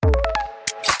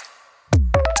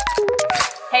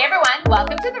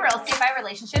Welcome to the Real Estate by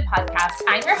Relationship podcast.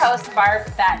 I'm your host, Barb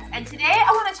Betts, and today I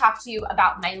want to talk to you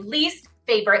about my least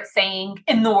favorite saying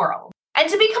in the world. And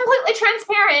to be completely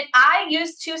transparent, I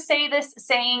used to say this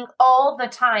saying all the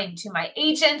time to my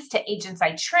agents, to agents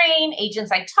I train,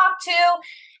 agents I talk to,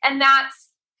 and that's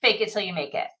fake it till you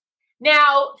make it.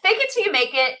 Now, fake it till you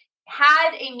make it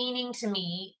had a meaning to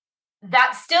me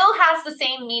that still has the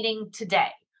same meaning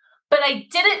today, but I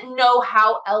didn't know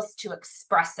how else to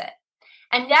express it.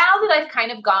 And now that I've kind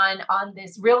of gone on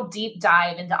this real deep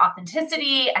dive into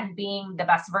authenticity and being the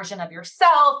best version of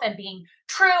yourself and being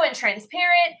true and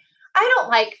transparent, I don't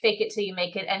like fake it till you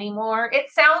make it anymore. It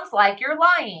sounds like you're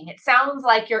lying. It sounds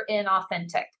like you're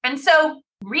inauthentic. And so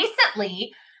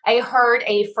recently I heard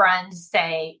a friend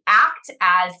say, act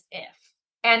as if.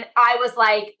 And I was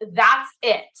like, that's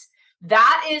it.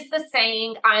 That is the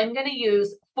saying I'm going to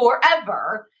use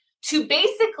forever to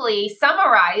basically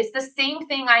summarize the same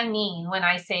thing I mean when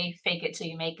I say fake it till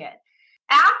you make it.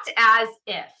 Act as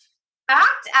if.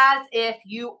 Act as if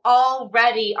you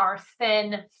already are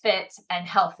thin, fit, and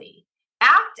healthy.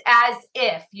 Act as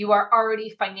if you are already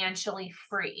financially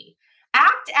free.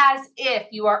 Act as if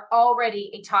you are already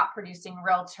a top producing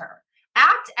realtor.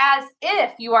 Act as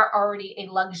if you are already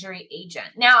a luxury agent.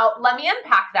 Now, let me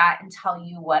unpack that and tell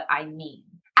you what I mean.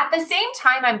 At the same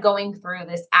time I'm going through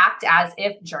this act as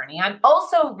if journey, I'm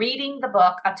also reading the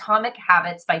book Atomic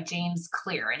Habits by James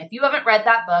Clear. And if you haven't read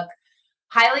that book,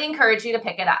 highly encourage you to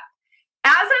pick it up.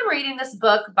 As I'm reading this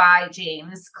book by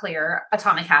James Clear,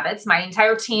 Atomic Habits, my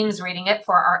entire team's reading it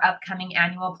for our upcoming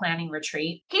annual planning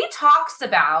retreat. He talks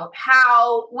about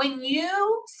how when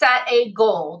you set a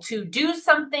goal to do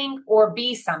something or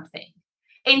be something,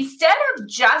 instead of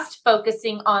just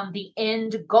focusing on the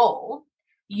end goal,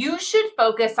 you should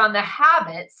focus on the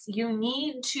habits you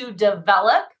need to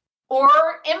develop or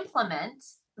implement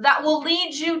that will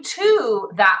lead you to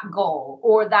that goal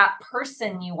or that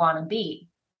person you want to be.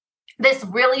 This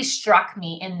really struck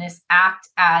me in this act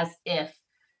as if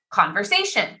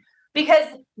conversation because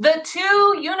the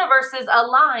two universes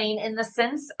align in the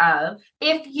sense of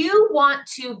if you want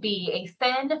to be a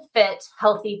thin, fit,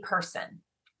 healthy person,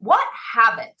 what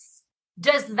habits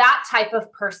does that type of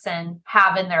person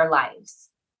have in their lives?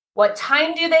 What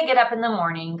time do they get up in the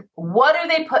morning? What do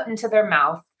they put into their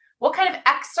mouth? What kind of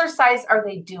exercise are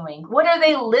they doing? What are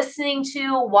they listening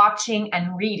to, watching,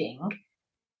 and reading?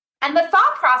 And the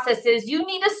thought process is you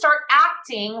need to start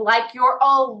acting like you're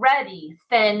already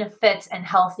thin, fit, and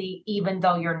healthy, even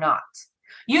though you're not.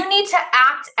 You need to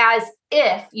act as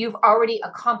if you've already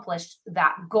accomplished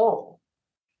that goal.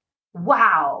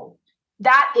 Wow,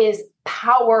 that is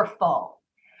powerful.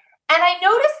 And I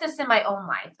noticed this in my own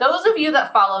life. Those of you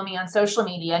that follow me on social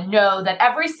media know that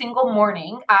every single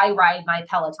morning I ride my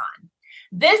Peloton.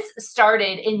 This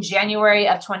started in January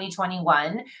of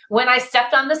 2021 when I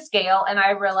stepped on the scale and I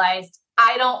realized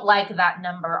I don't like that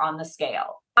number on the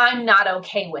scale. I'm not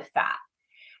okay with that.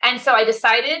 And so I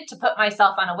decided to put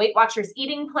myself on a Weight Watchers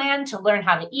eating plan to learn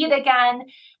how to eat again.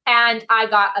 And I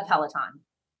got a Peloton.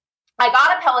 I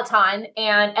got a Peloton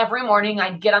and every morning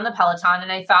I'd get on the Peloton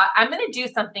and I thought, I'm going to do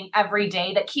something every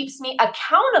day that keeps me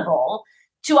accountable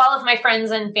to all of my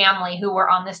friends and family who were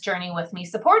on this journey with me,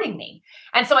 supporting me.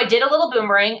 And so I did a little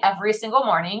boomerang every single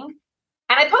morning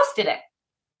and I posted it.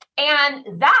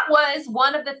 And that was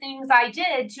one of the things I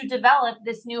did to develop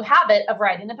this new habit of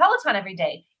riding the Peloton every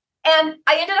day. And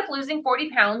I ended up losing 40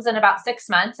 pounds in about 6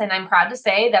 months. And I'm proud to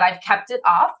say that I've kept it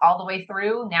off all the way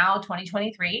through now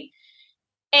 2023.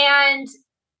 And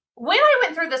when I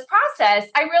went through this process,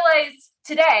 I realized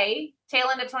today, tail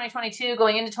end of 2022,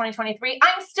 going into 2023,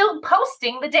 I'm still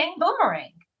posting the dang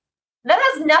boomerang. That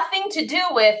has nothing to do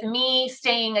with me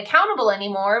staying accountable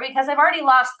anymore because I've already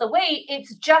lost the weight.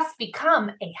 It's just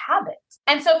become a habit.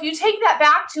 And so if you take that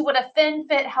back to what a thin,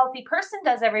 fit, healthy person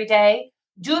does every day,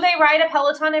 do they ride a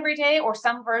Peloton every day or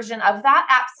some version of that?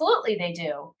 Absolutely they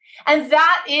do. And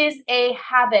that is a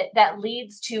habit that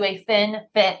leads to a thin,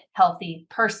 fit, healthy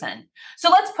person. So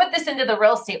let's put this into the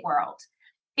real estate world.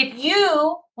 If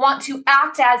you want to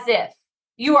act as if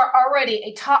you are already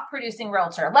a top producing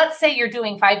realtor, let's say you're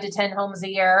doing 5 to 10 homes a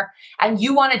year and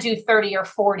you want to do 30 or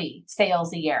 40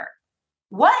 sales a year.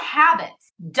 What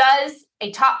habits does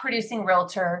a top producing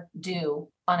realtor do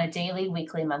on a daily,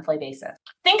 weekly, monthly basis?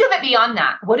 Think of it beyond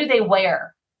that. What do they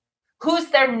wear? Who's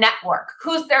their network?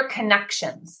 Who's their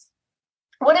connections?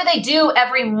 What do they do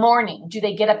every morning? Do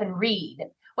they get up and read?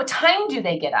 What time do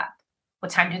they get up?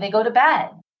 What time do they go to bed?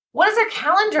 What does their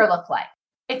calendar look like?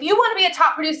 If you want to be a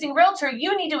top producing realtor,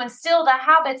 you need to instill the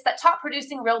habits that top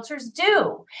producing realtors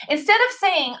do. Instead of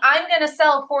saying, I'm going to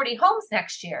sell 40 homes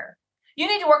next year, you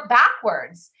need to work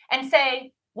backwards and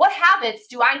say, What habits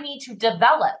do I need to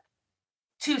develop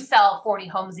to sell 40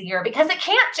 homes a year? Because it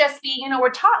can't just be, we're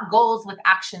taught goals with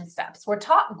action steps. We're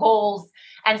taught goals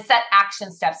and set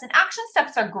action steps. And action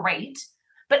steps are great,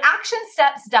 but action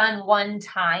steps done one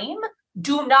time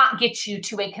do not get you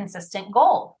to a consistent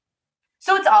goal.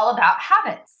 So it's all about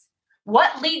habits.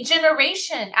 What lead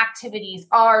generation activities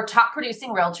are top producing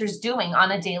realtors doing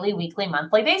on a daily, weekly,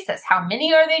 monthly basis? How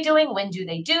many are they doing? When do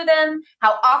they do them?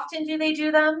 How often do they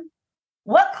do them?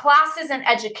 What classes and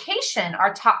education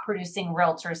are top producing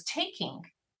realtors taking?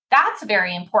 That's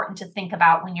very important to think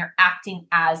about when you're acting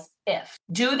as if.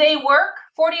 Do they work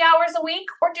 40 hours a week,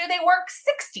 or do they work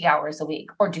 60 hours a week,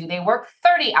 or do they work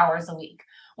 30 hours a week?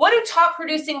 What do top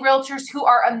producing realtors who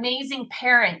are amazing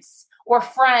parents or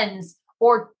friends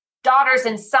or daughters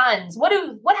and sons, what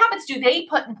habits do they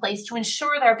put in place to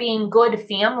ensure they're being good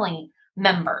family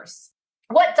members?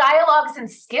 What dialogues and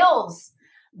skills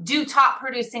do top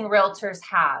producing realtors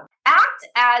have? Act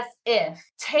as if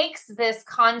takes this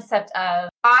concept of,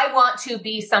 I want to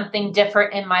be something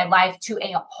different in my life to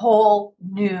a whole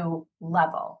new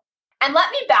level. And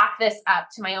let me back this up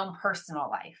to my own personal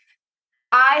life.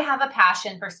 I have a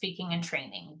passion for speaking and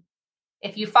training.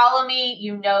 If you follow me,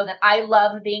 you know that I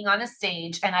love being on a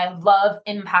stage and I love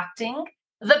impacting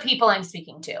the people I'm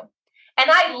speaking to.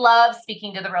 And I love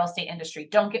speaking to the real estate industry.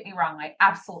 Don't get me wrong. I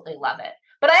absolutely love it.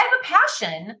 But I have a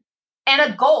passion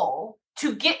and a goal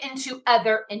to get into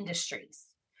other industries.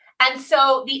 And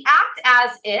so the act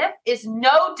as if is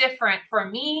no different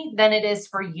for me than it is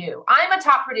for you. I'm a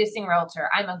top producing realtor.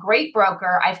 I'm a great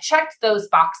broker. I've checked those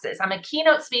boxes. I'm a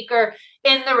keynote speaker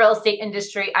in the real estate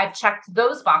industry. I've checked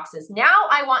those boxes. Now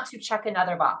I want to check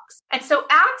another box. And so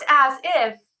act as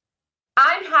if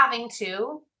I'm having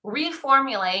to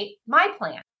reformulate my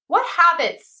plan. What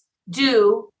habits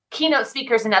do keynote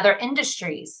speakers in other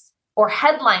industries or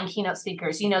headline keynote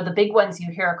speakers, the big ones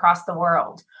you hear across the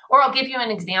world? Or I'll give you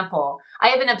an example. I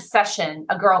have an obsession,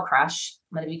 a girl crush.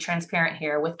 I'm going to be transparent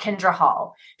here with Kendra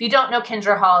Hall. If you don't know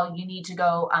Kendra Hall, you need to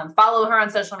go follow her on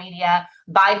social media,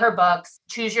 buy her books,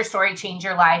 Choose Your Story, Change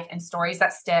Your Life, and Stories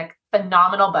That Stick.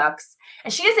 Phenomenal books.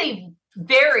 And she is a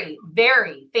very,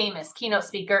 very famous keynote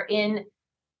speaker in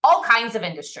all kinds of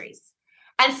industries.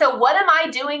 And so what am I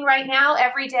doing right now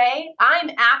every day? I'm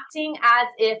acting as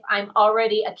if I'm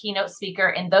already a keynote speaker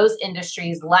in those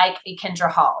industries like a Kendra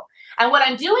Hall. And what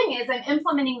I'm doing is I'm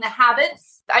implementing the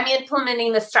habits, I'm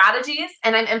implementing the strategies,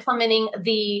 and I'm implementing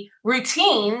the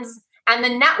routines and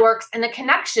the networks and the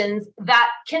connections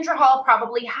that Kendra Hall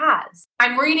probably has.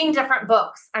 I'm reading different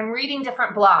books. I'm reading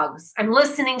different blogs. I'm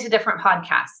listening to different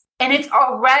podcasts. And it's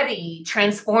already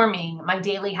transforming my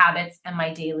daily habits and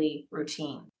my daily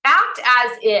routine. Act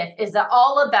as if is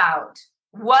all about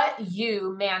what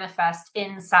you manifest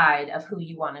inside of who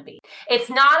you want to be. It's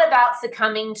not about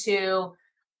succumbing to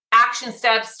action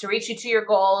steps to reach you to your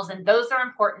goals. And those are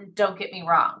important. Don't get me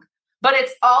wrong. But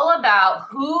it's all about,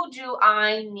 who do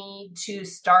I need to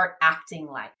start acting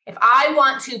like? If I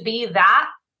want to be that,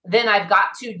 then I've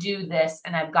got to do this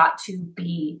and I've got to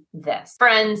be this.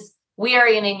 Friends, we are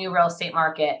in a new real estate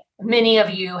market. Many of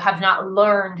you have not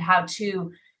learned how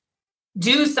to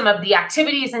do some of the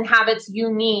activities and habits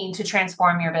you need to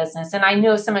transform your business. And I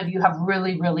know some of you have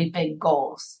really, really big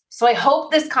goals. So I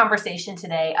hope this conversation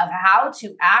today of how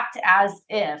to act as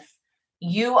if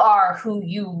you are who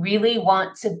you really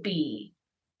want to be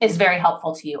is very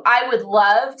helpful to you. I would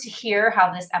love to hear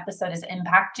how this episode has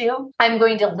impacted you. I'm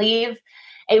going to leave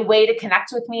a way to connect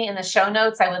with me in the show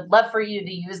notes. I would love for you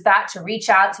to use that to reach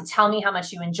out, to tell me how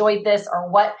much you enjoyed this or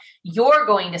what you're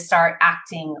going to start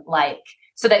acting like,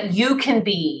 so that you can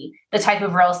be the type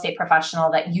of real estate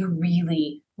professional that you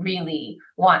really, really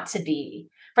want to be.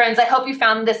 Friends, I hope you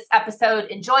found this episode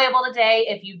enjoyable today.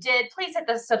 If you did, please hit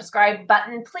the subscribe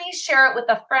button. Please share it with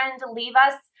a friend. Leave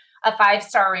us a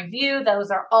 5-star review.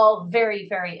 Those are all very,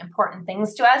 very important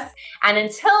things to us. And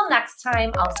until next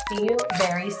time, I'll see you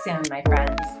very soon, my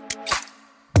friends.